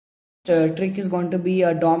trick is going to be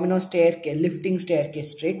a domino staircase, lifting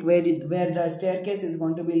staircase trick, where the staircase is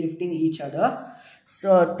going to be lifting each other.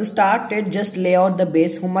 So to start it, just lay out the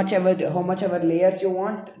base. How much ever layers you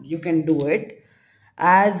want, you can do it.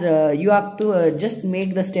 As you have to just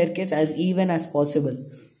make the staircase as even as possible.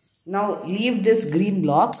 Now leave this green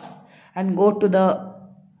block and go to the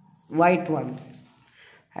white one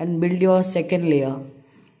and build your second layer.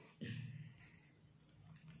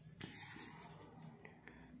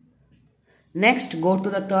 Next, go to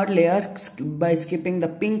the third layer by skipping the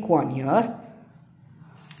pink one here.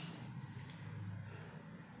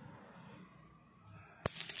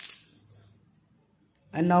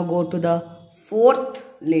 And now go to the fourth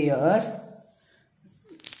layer.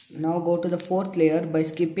 Now go to the fourth layer by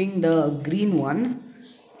skipping the green one.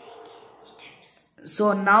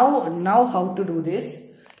 So now how to do this?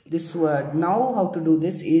 Now how to do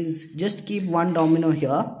this is just keep one domino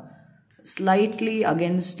here. Slightly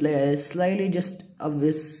against, slightly just a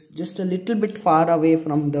little bit far away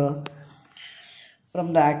from the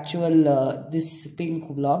actual this pink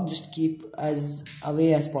block. Just keep as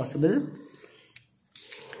away as possible.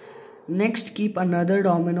 Next, keep another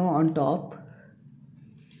domino on top.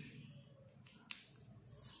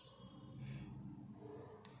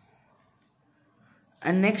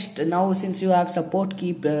 And next, now since you have support,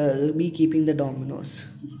 be keeping the dominoes.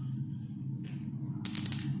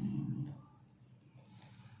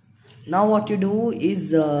 Now what you do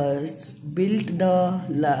is build the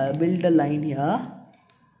line here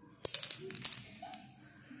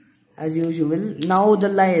as usual. Now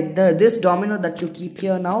this domino that you keep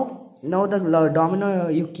here now the domino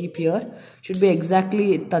you keep here should be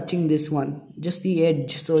exactly touching this one, just the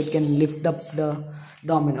edge, so it can lift up the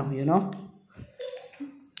domino, you know.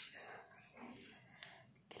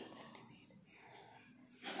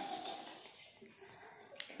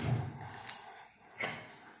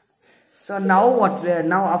 So now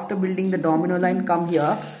after building the domino line, come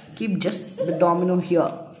here, keep just the domino here.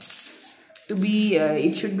 To be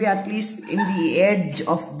it should be at least in the edge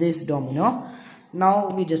of this domino. Now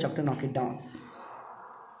we just have to knock it down.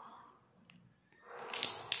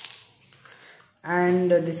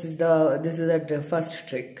 And this is the first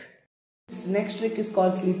trick. This next trick is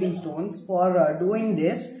called sleeping stones. For doing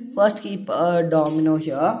this, first keep a domino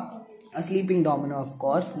here, a sleeping domino, of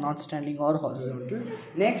course, not standing or horizontal.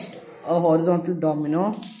 Next, a horizontal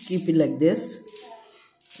domino, keep it like this,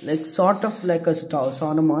 like sort of like a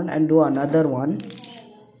ornament, and do another one.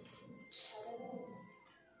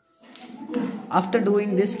 After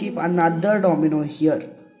doing this, keep another domino here.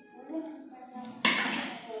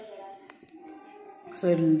 So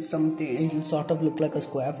it'll sort of look like a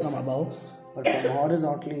square from above, but from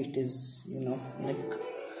horizontally it is, you know, like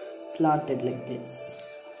slanted like this.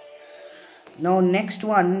 Now next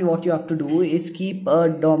one, what you have to do is keep a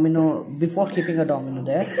domino, before keeping a domino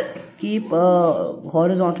there, keep a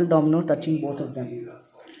horizontal domino touching both of them.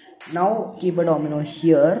 Now keep a domino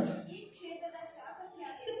here.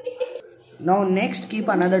 Now next, keep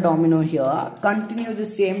another domino here. Continue the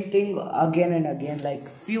same thing again and again, like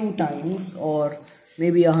few times or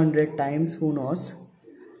maybe 100 times, who knows.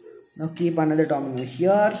 Now keep another domino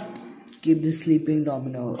here. Keep the sleeping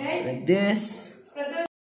domino like this.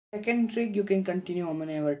 Second trick, you can continue how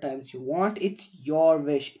many ever times you want. It's your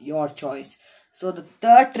wish, your choice. So the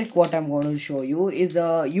third trick what I'm going to show you is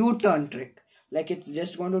a U-turn trick. Like it's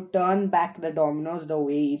just going to turn back the dominoes the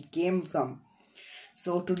way it came from.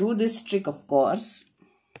 So to do this trick, of course,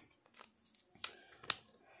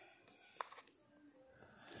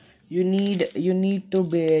 you need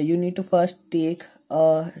to first take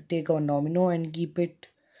a domino and keep it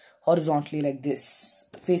horizontally like this,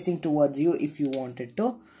 facing towards you if you wanted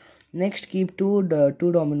to. Next, keep two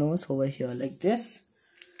dominoes over here like this,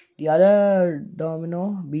 the other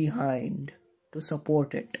domino behind to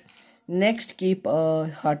support it. Next, keep a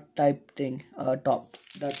hut type thing top,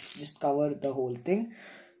 that's just cover the whole thing,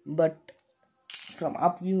 but from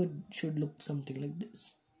up view it should look something like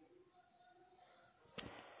this.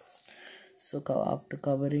 So after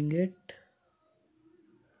covering it,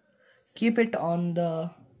 keep it on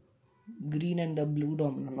the green and the blue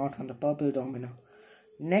domino, not on the purple domino.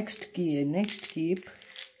 Next keep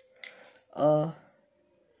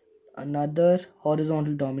another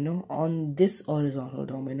horizontal domino on this horizontal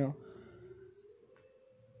domino,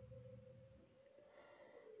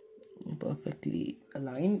 perfectly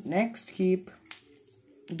aligned. Next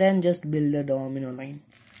then just build a domino line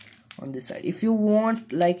on this side. If you want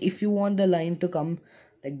the line to come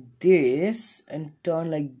like this and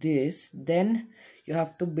turn like this, then you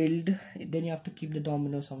have to keep the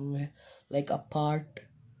domino somewhere like apart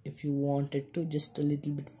if you want it to, just a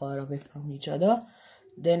little bit far away from each other.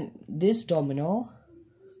 then this domino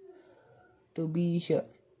to be here,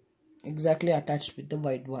 exactly attached with the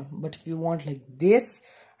white one. But if you want like this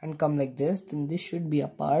and come like this, then this should be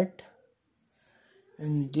apart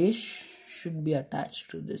and this should be attached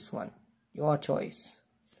to this one, your choice.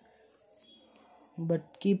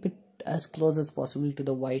 But keep it as close as possible to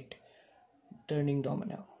the white turning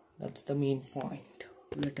domino. That's the main point.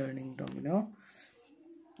 The turning domino,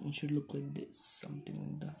 it should look like this, something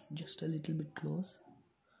like that, just a little bit close.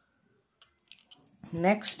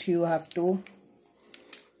 Next you have to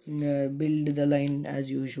build the line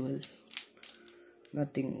as usual,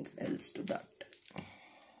 nothing else to that.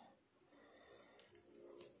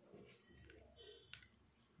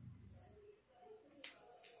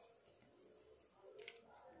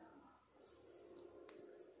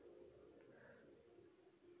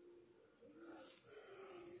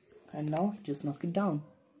 And now just knock it down.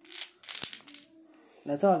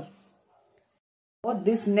 That's all. What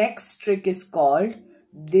this next trick is called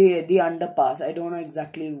the underpass. I don't know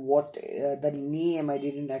exactly what the name. I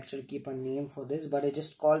didn't actually keep a name for this, but I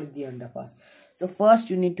just called it the underpass. So first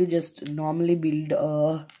you need to just normally build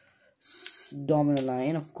a domino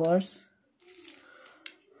line, of course.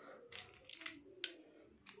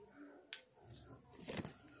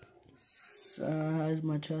 As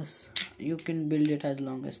much as you can build it as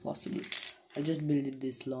long as possible. I just build it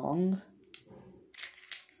this long.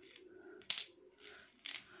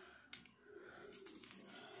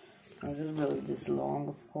 I just build this long,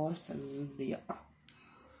 of course, and yeah.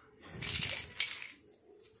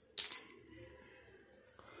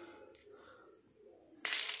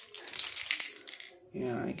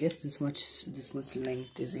 Yeah, I guess this much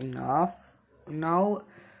length is enough. Now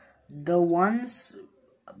the ones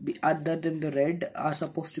other than the red are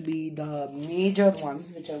supposed to be the major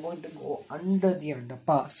ones which are going to go under the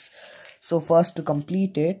underpass. So first, to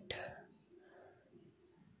complete it,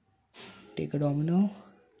 take a domino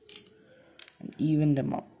and even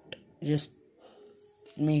them out. Just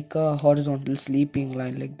make a horizontal sleeping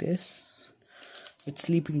line like this with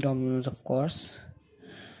sleeping dominoes, of course.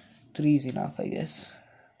 3 is enough, I guess.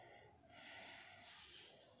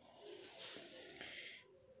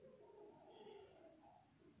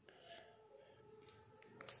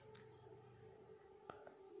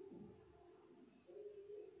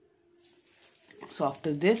 So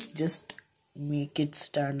after this, just make it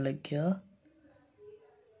stand like here.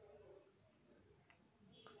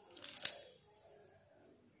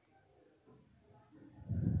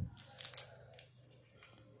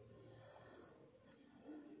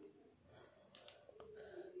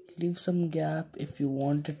 Leave some gap if you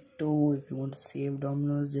wanted to. If you want to save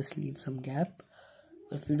dominoes, just leave some gap.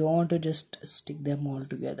 If you don't want to, just stick them all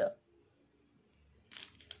together.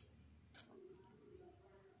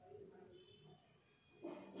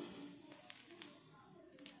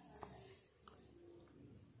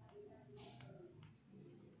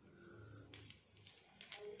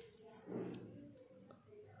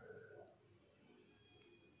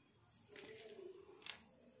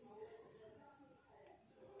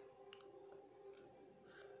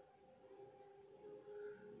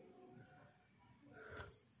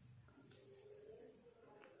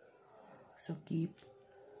 So keep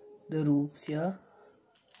the roofs here.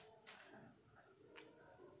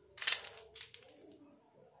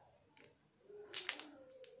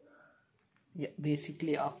 Yeah,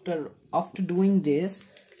 basically after doing this,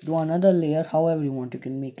 do another layer however you want. You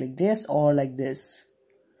can make like this or like this.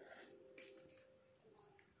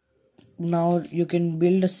 Now you can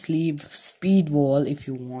build a speed wall if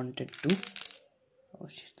you wanted to. Oh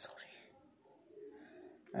shit, sorry.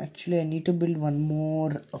 Actually, I need to build one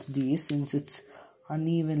more of these since it's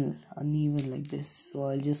uneven like this. So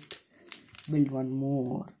I'll just build one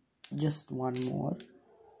more, just one more.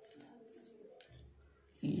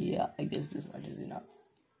 Yeah, I guess this much is enough.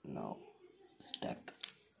 Now stack,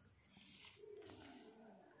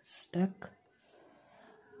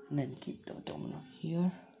 and then keep the domino here.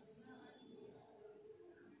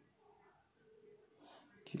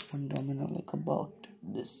 Keep one domino like about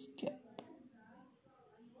this gap.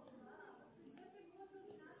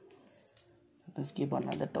 Let's give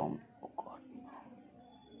another domino. Oh god,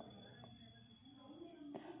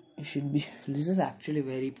 it should be. This is actually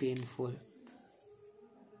very painful.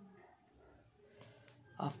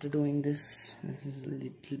 After doing this is a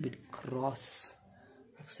little bit cross.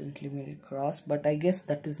 Accidentally made it cross, but I guess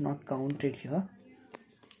that is not counted here.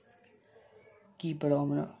 Keep a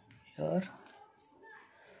domino here.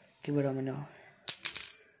 Keep a domino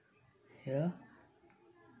here.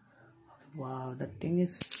 Okay, wow, that thing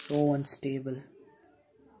is so unstable.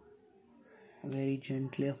 Very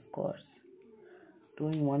gently, of course.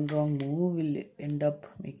 doing one wrong move will end up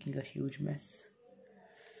making a huge mess.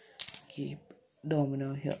 Keep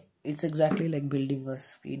domino here. It's exactly like building a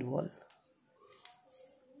speed wall.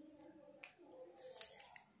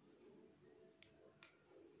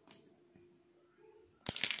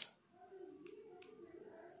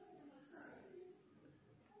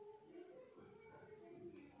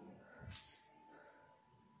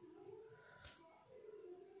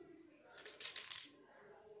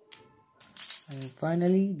 And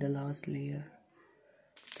finally, the last layer,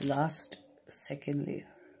 the last second layer.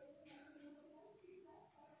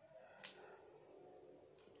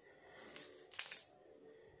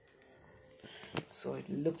 So it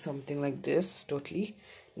looks something like this totally.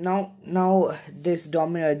 Now this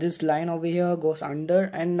domino, this line over here goes under,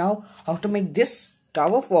 and now how to make this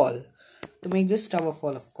tower fall? To make this tower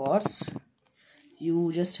fall, of course,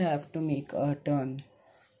 you just have to make a turn.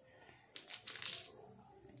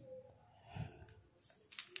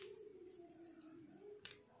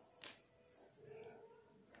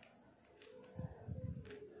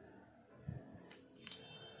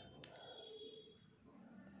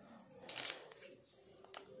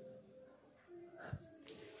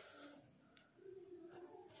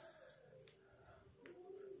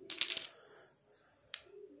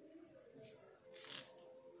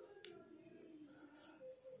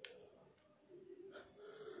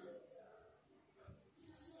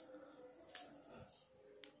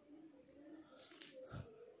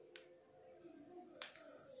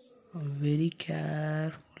 Very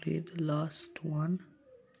carefully, the last one.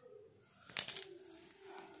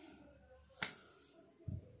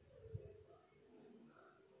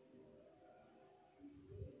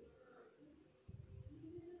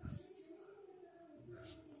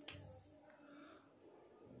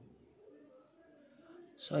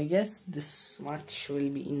 So I guess this much will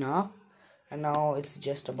be enough, and now it's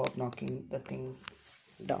just about knocking the thing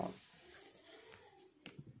down.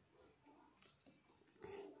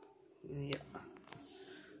 Yeah,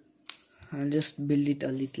 I'll just build it a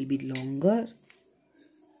little bit longer.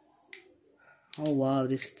 Oh wow,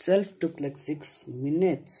 this itself took like 6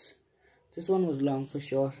 minutes. This one was long for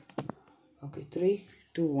sure. Okay, 3,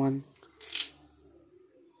 2, 1.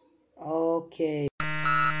 Okay,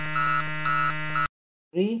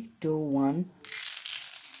 3, 2, 1.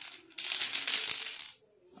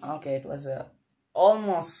 Okay, it was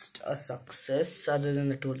almost a success other than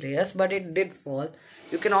the 2 layers, but it did fall.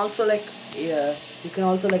 You can also like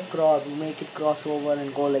make it cross over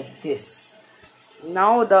and go like this.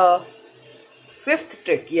 Now the fifth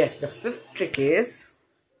trick, yes, the fifth trick is